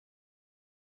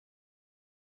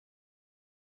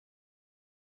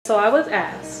So I was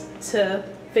asked to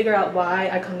figure out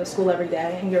why I come to school every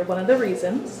day, and you're one of the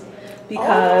reasons.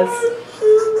 Because,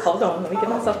 hold on, let me get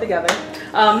myself together.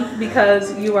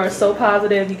 Because you are so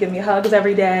positive, you give me hugs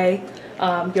every day,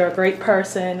 you're a great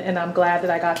person, and I'm glad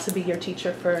that I got to be your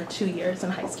teacher for 2 years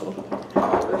in high school.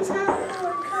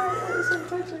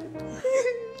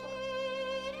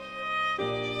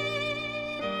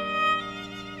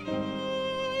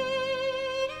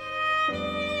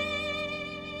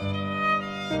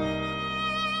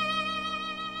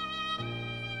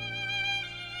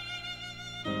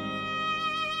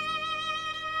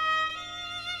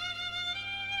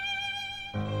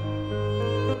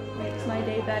 My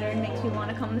day better and makes me want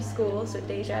to come to school. So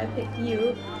Deja, I picked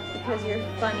you because you're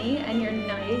funny and you're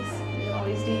nice. You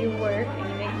always do your work and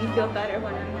you make me feel better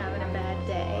when I'm having a bad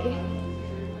day.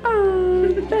 Oh,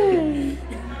 thanks.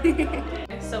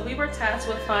 So we were tasked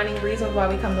with finding reasons why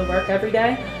we come to work every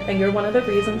day, and you're one of the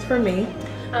reasons for me.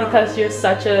 Because you're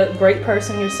such a great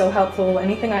person, you're so helpful.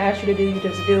 Anything I ask you to do, you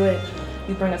just do it.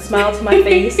 You bring a smile to my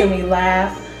face and we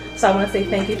laugh. So I want to say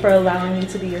thank you for allowing me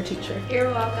to be your teacher. You're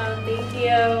welcome. Thank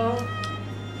you.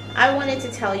 I wanted to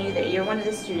tell you that you're one of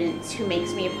the students who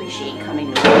makes me appreciate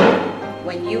coming to work.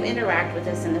 When you interact with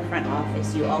us in the front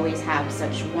office, you always have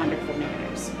such wonderful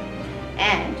manners.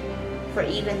 And for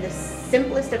even the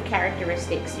simplest of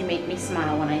characteristics, you make me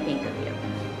smile when I think of you.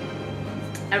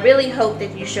 I really hope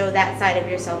that you show that side of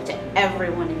yourself to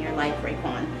everyone in your life,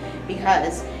 Raekwon,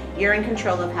 because you're in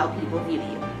control of how people view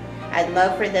you. I'd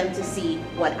love for them to see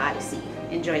what I see.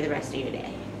 Enjoy the rest of your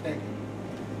day.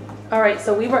 All right,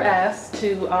 so we were asked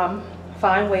to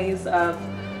find ways of,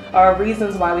 or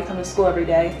reasons why we come to school every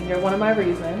day. And you're one of my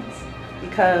reasons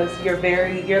because you're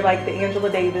like the Angela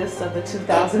Davis of the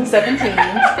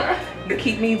 2017s. You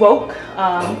keep me woke.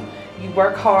 You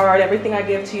work hard. Everything I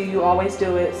give to you, you always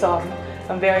do it. So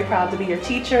I'm very proud to be your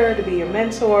teacher, to be your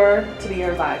mentor, to be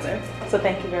your advisor. So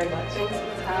thank you very much. Thanks,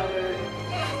 Ms. Howard.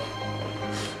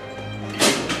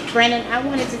 Brandon, I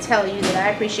wanted to tell you that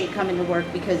I appreciate coming to work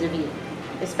because of you,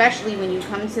 especially when you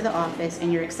come to the office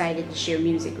and you're excited to share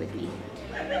music with me.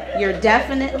 You're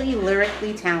definitely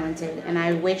lyrically talented, and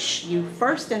I wish you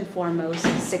first and foremost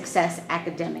success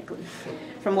academically.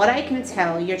 From what I can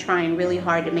tell, you're trying really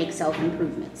hard to make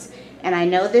self-improvements. And I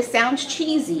know this sounds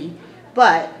cheesy,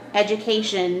 but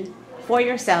education for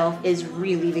yourself is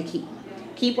really the key.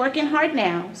 Keep working hard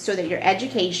now so that your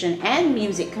education and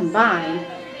music combined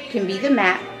can be the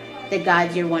map that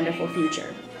guides your wonderful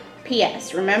future.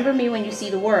 P.S. Remember me when you see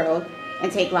the world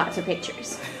and take lots of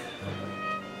pictures.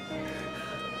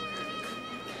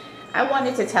 I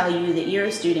wanted to tell you that you're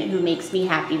a student who makes me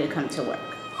happy to come to work.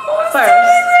 First,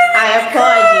 I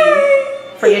applaud you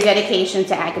for your dedication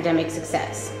to academic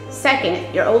success.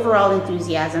 Second, your overall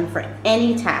enthusiasm for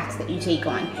any task that you take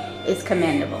on is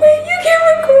commendable.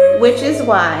 Which is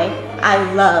why I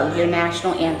love your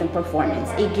national anthem performance.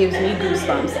 It gives me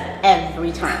goosebumps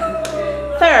every time.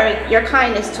 Third, your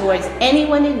kindness towards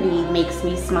anyone in need makes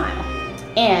me smile.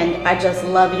 And I just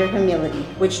love your humility,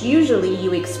 which usually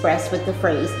you express with the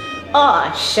phrase,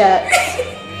 "Aw, shucks."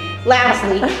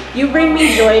 Lastly, you bring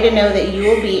me joy to know that you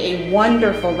will be a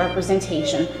wonderful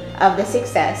representation of the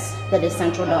success that is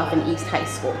Central Dauphin East High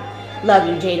School. Love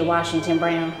you, Jada Washington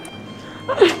Brown.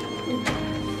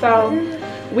 So,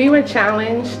 we were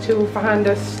challenged to find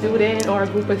a student or a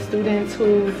group of students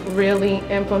who really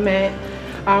implement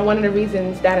one of the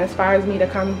reasons that inspires me to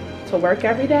come to work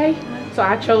every day. So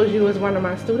I chose you as one of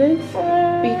my students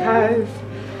because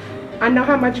I know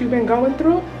how much you've been going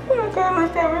through.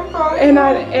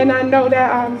 And I know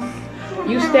that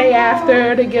you stay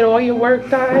after to get all your work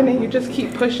done, and you just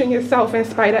keep pushing yourself in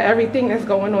spite of everything that's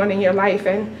going on in your life.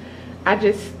 And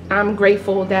I'm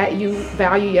grateful that you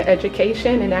value your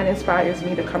education, and that inspires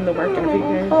me to come to work every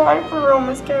day.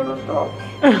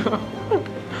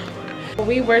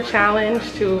 We were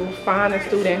challenged to find a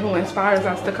student who inspires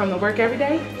us to come to work every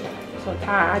day. So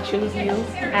Ty, I choose you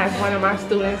as one of my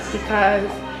students because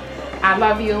I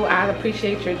love you. I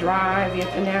appreciate your drive, your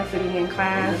tenacity in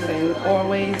class, and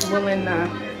always willing to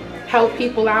help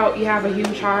people out. You have a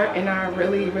huge heart, and I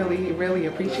really, really, really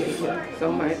appreciate you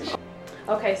so much.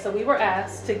 Okay, so we were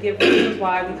asked to give reasons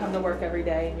why we come to work every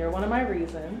day, and you're one of my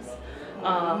reasons.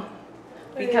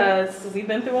 Because we've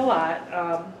been through a lot.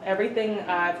 Everything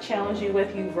I've challenged you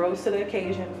with, you rose to the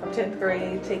occasion from 10th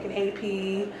grade, taking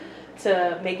AP,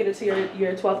 to make it into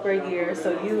your 12th grade year.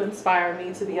 So you inspire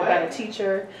me to be a better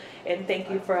teacher, and thank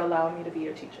you for allowing me to be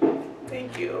your teacher.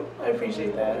 Thank you. I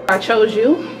appreciate that. I chose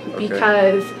you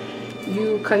because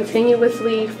you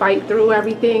continuously fight through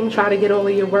everything, try to get all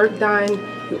of your work done.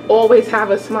 You always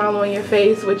have a smile on your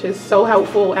face, which is so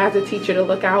helpful as a teacher to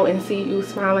look out and see you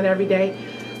smiling every day.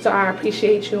 So I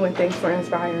appreciate you and thanks for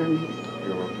inspiring me.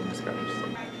 You're welcome, Ms.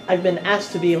 Gunderson. I've been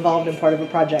asked to be involved in part of a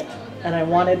project, and I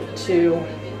wanted to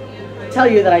tell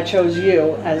you that I chose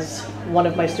you as one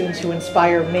of my students who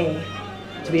inspire me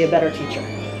to be a better teacher.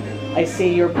 I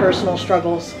see your personal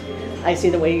struggles, I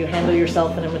see the way you handle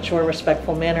yourself in a mature,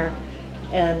 respectful manner,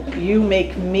 and you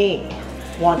make me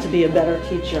want to be a better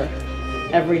teacher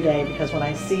every day, because when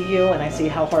I see you and I see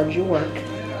how hard you work,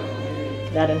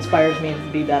 that inspires me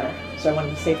to be better. So I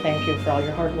wanted to say thank you for all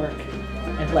your hard work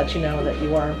and to let you know that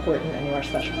you are important and you are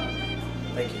special.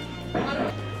 Thank you.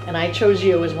 And I chose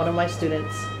you as one of my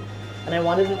students, and I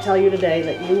wanted to tell you today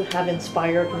that you have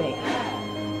inspired me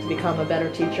to become a better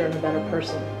teacher and a better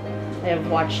person. I have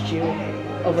watched you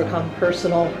overcome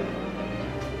personal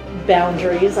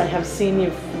boundaries. I have seen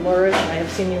you flourish. I have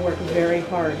seen you work very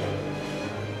hard.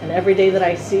 And every day that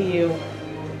I see you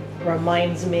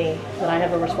reminds me that I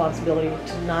have a responsibility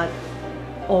to not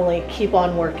only keep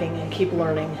on working and keep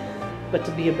learning, but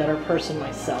to be a better person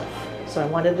myself. So I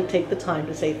wanted to take the time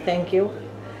to say thank you,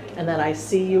 and that I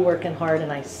see you working hard,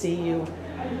 and I see you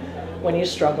when you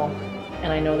struggle,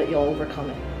 and I know that you'll overcome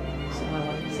it. So I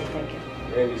wanted to say thank you.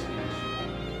 Randy speech.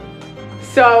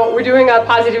 So we're doing a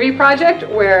positivity project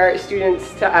where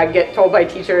students get told by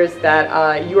teachers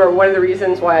that you are one of the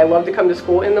reasons why I love to come to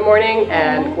school in the morning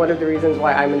and one of the reasons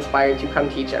why I'm inspired to come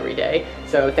teach every day.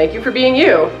 So thank you for being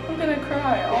you. I'm gonna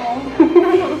cry.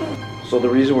 Oh. So the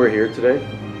reason we're here today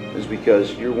is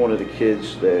because you're one of the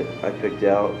kids that I picked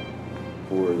out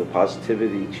for the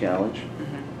Positivity Challenge.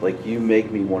 Like, you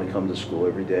make me want to come to school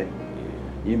every day.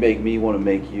 You make me want to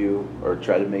make you, or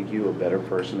try to make you, a better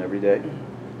person every day.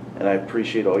 And I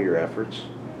appreciate all your efforts.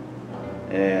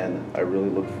 And I really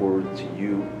look forward to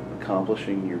you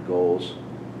accomplishing your goals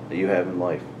that you have in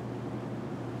life.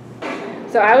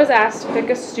 So I was asked to pick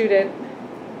a student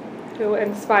who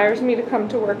inspires me to come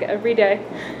to work every day,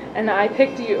 and I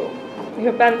picked you. You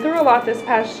have been through a lot this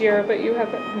past year, but you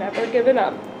have never given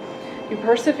up. You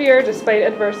persevere despite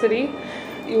adversity.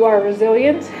 You are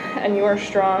resilient and you are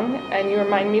strong, and you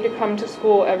remind me to come to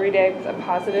school every day with a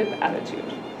positive attitude.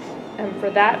 And for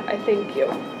that, I thank you.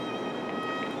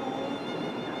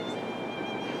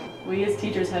 We as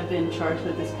teachers have been charged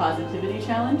with this positivity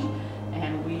challenge,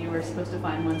 and we were supposed to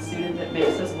find one student that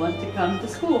makes us want to come to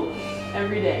school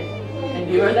every day.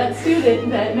 And you are that student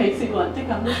that makes me want to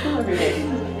come to school every day.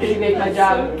 You make my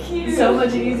job so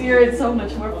much easier and so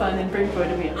much more fun and bring joy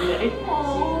to me every day.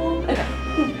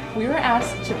 We were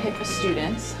asked to pick a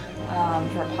student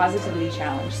for a positivity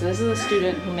challenge. So this is a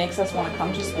student who makes us want to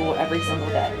come to school every single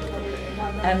day.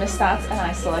 And Ms. Stotts and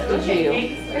I selected you,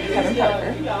 Kevin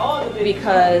Parker,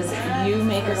 because you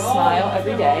make us smile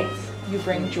every day. You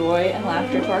bring joy and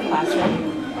laughter to our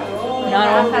classroom.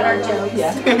 Laugh at our jokes.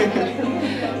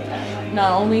 Yeah.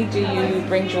 Not only do you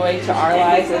bring joy to our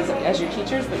lives as your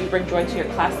teachers, but you bring joy to your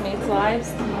classmates'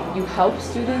 lives. You help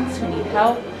students who need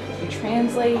help. You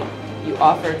translate. You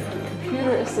offer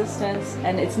computer assistance,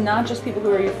 and it's not just people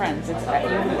who are your friends. It's that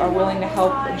you are willing to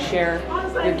help and share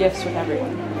your gifts with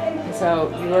everyone. And so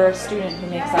you are a student who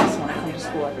makes us want to come to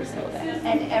school every single day.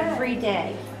 And every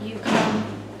day you come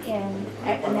in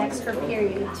at an extra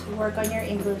period to work on your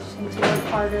English and to work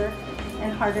harder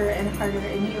and harder and harder,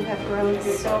 and you have grown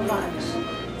so much.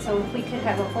 So if we could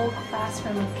have a whole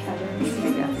classroom of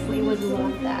Kevins, we would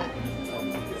love that.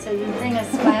 So you bring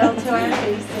a smile to our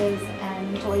faces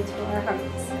and joy to our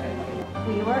hearts.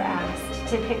 We were asked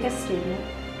to pick a student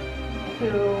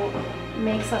who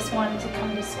makes us want to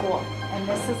come to school. And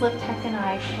Mrs. Liptek and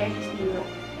I picked you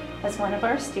as one of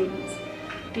our students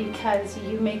because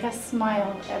you make us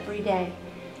smile every day.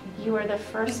 You are the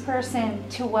first person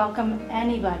to welcome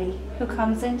anybody who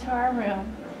comes into our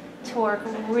room, to work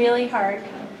really hard,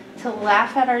 to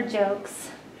laugh at our jokes,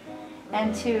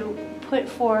 and to put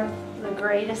forth the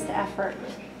greatest effort.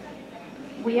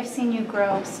 We have seen you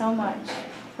grow so much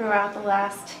throughout the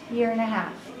last year and a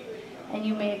half, and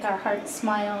you make our hearts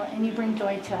smile and you bring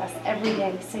joy to us every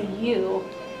day. So you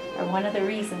are one of the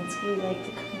reasons we like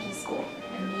to come to school.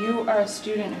 And you are a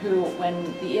student who, when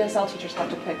the ESL teachers have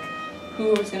to pick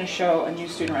who is going to show a new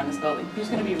student around this building, who's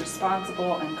going to be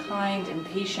responsible and kind and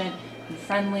patient and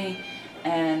friendly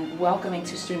and welcoming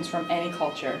to students from any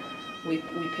culture, we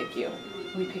pick you.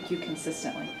 We pick you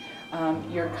consistently.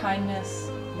 Your kindness,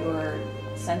 your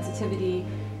sensitivity,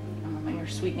 and your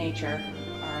sweet nature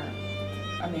are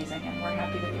amazing, and we're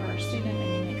happy that you're our student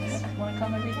and you make us want to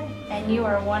come every day. And you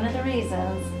are one of the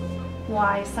reasons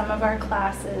why some of our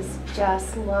classes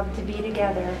just love to be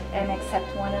together and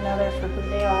accept one another for who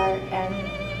they are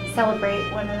and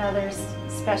celebrate one another's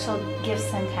special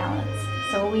gifts and talents.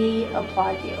 So we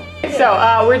applaud you.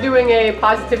 So we're doing a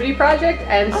positivity project,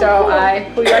 and so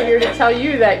we are here to tell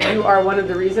you that you are one of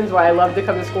the reasons why I love to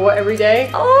come to school every day.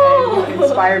 And you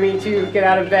inspire me to get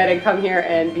out of bed and come here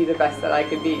and be the best that I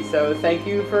could be. So thank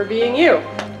you for being you.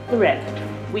 Loretta,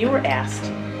 we were asked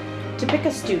to pick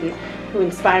a student who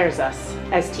inspires us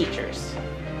as teachers.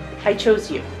 I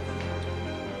chose you.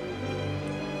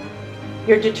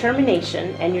 Your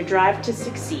determination and your drive to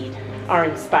succeed are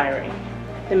inspiring.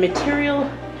 The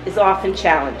material is often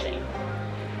challenging,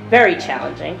 very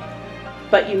challenging,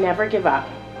 but you never give up.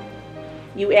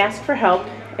 You ask for help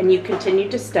and you continue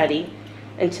to study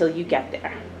until you get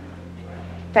there.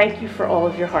 Thank you for all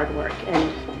of your hard work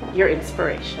and your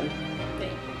inspiration.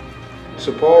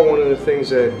 So Paul, one of the things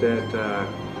that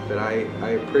I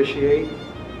appreciate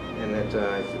and that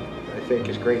I think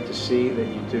is great to see that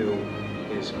you do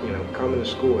is, coming to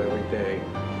school every day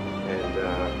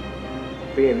and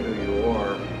being who you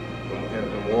are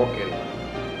and walking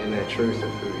in that truth of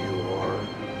who you are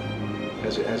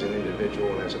as an individual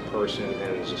and as a person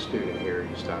and as a student here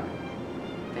at East High.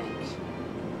 Thanks.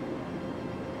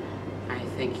 I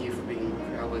thank you for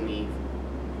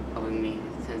helping me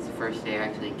since the first day I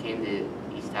actually came to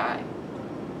East High.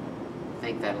 I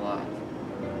thank that a lot.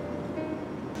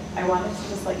 I wanted to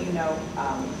just let you know,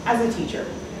 as a teacher,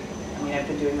 I've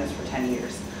been doing this for 10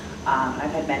 years.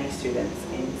 I've had many students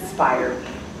inspire me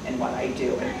in what I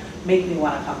do and make me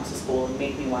want to come to school and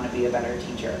make me want to be a better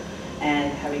teacher.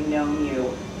 And having known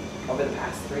you over the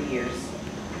past 3 years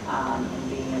and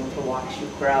being able to watch you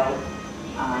grow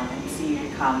and see you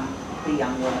become the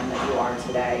young woman that you are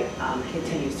today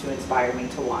continues to inspire me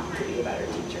to want to be a better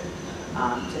teacher.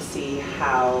 To see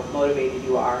how motivated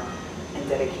you are and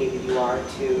dedicated you are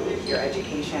to your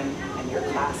education and your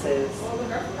classes,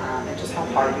 and just how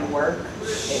hard you work.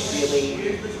 It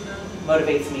really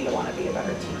motivates me to want to be a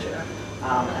better teacher.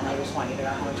 And I just want you to know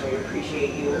how much I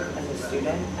appreciate you as a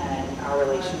student and our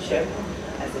relationship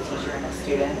as a teacher and a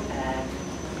student, and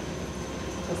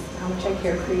just how much I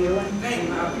care for you and I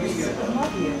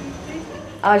love you.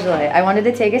 Ajay, I wanted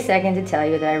to take a second to tell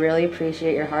you that I really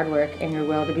appreciate your hard work and your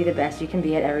will to be the best you can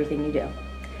be at everything you do.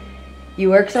 You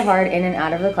work so hard in and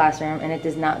out of the classroom, and it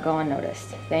does not go unnoticed.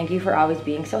 Thank you for always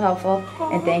being so helpful,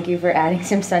 and thank you for adding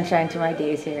some sunshine to my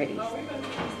days here at East.